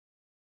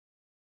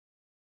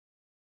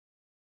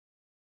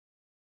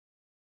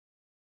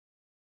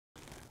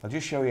I'll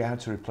just show you how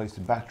to replace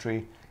the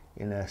battery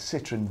in a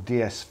Citroen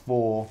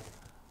DS4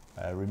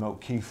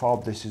 remote key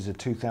fob. This is a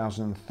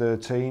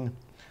 2013.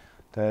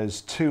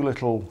 There's two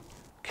little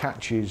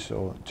catches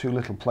or two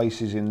little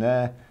places in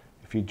there.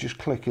 If you just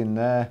click in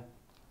there,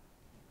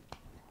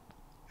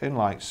 in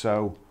like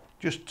so,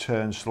 just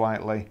turn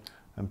slightly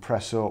and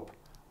press up,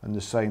 and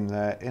the same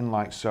there, in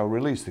like so,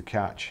 release the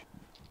catch.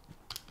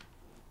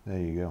 There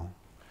you go.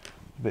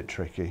 A bit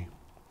tricky.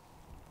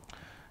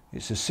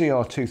 It's a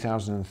CR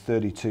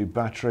 2032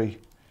 battery.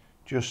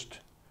 Just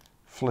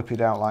flip it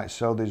out like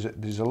so. There's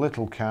a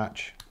little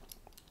catch.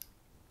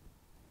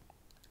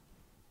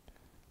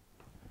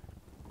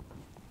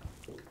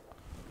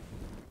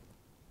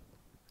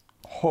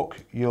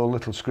 Hook your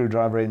little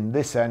screwdriver in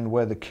this end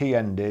where the key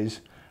end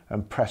is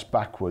and press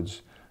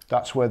backwards.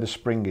 That's where the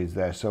spring is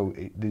there, so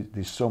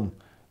there's some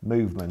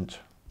movement.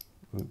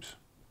 Oops.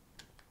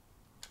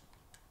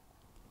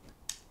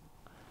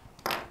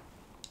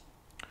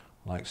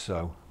 Like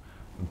so.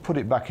 And put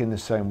it back in the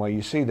same way.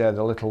 You see there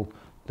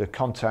the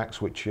contacts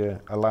which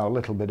allow a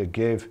little bit of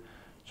give.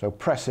 So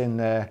press in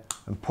there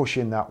and push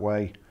in that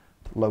way,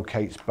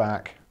 locates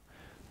back.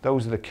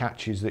 Those are the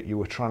catches that you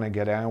were trying to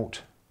get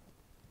out.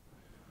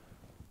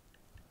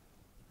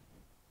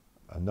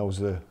 And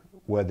those are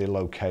where they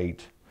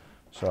locate.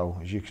 So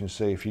as you can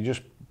see, if you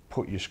just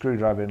put your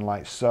screwdriver in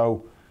like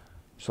so,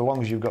 so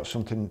long as you've got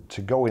something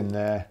to go in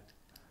there,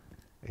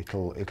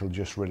 it'll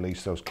just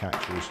release those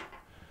catches.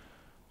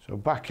 So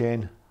back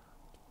in,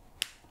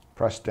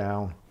 press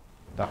down,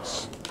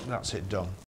 that's it done.